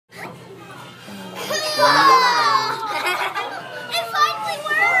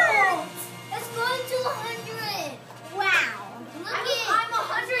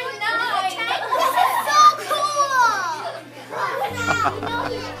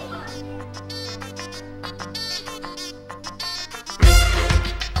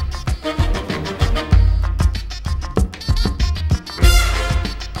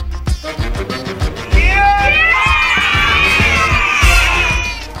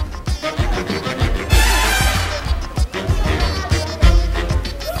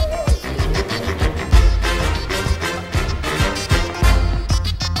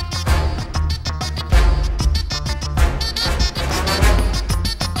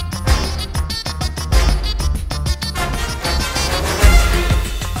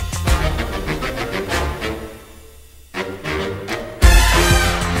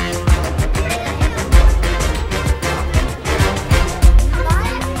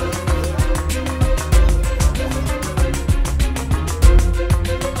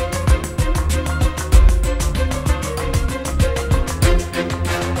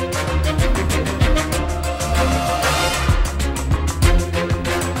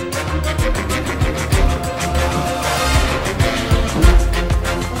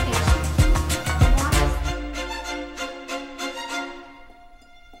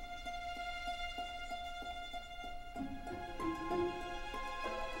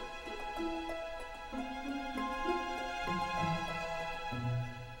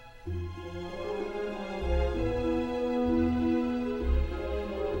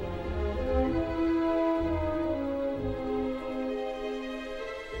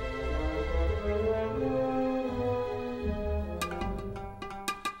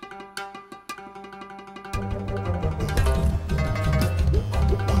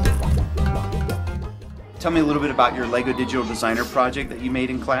Tell me a little bit about your Lego Digital Designer project that you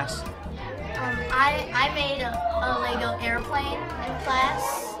made in class. I made a Lego airplane in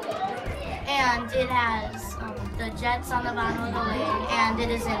class, and it has the jets on the bottom of the wing, and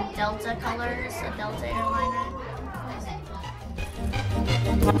it is in Delta colors, a Delta airliner.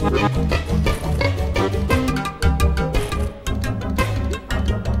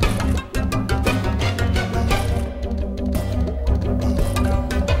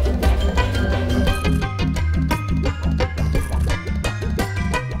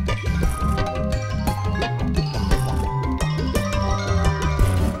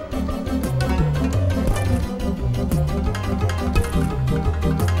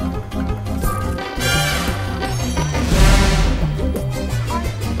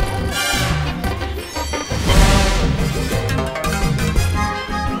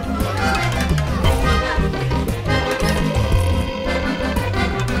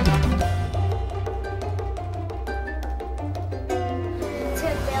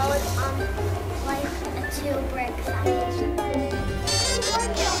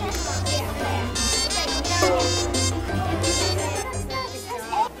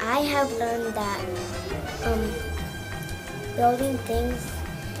 I have learned that building things,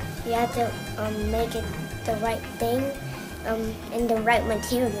 you have to make it the right thing in the right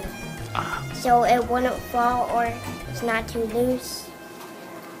material. So it wouldn't fall or it's not too loose.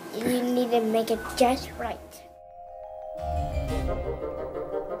 You need to make it just right.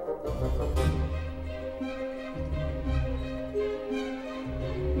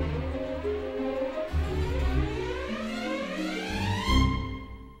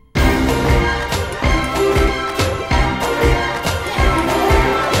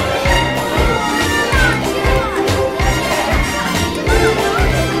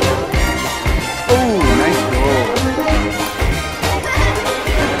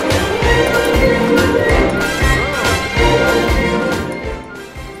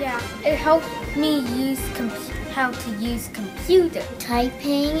 It helped me use how to use computer.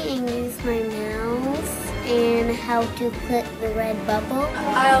 Typing and use my mouse and how to click the red bubble.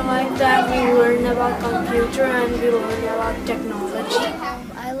 I like that we learn about computer and we learn about technology.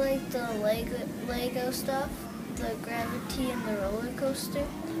 I like the Lego stuff, the gravity and the roller coaster.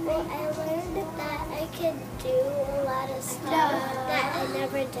 Well, I learned that I could do a lot of stuff that I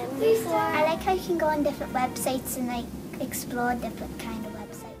never done before. I like how you can go on different websites and like explore different kind of websites.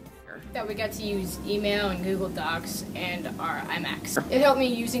 That we got to use email and Google Docs and our iMacs. It helped me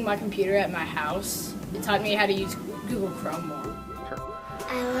using my computer at my house. It taught me how to use Google Chrome more.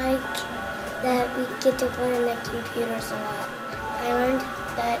 I like that we get to learn the computers a lot. I learned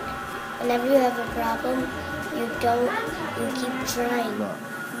that whenever you have a problem, you keep trying.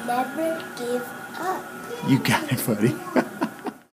 Never give up. You got it, buddy.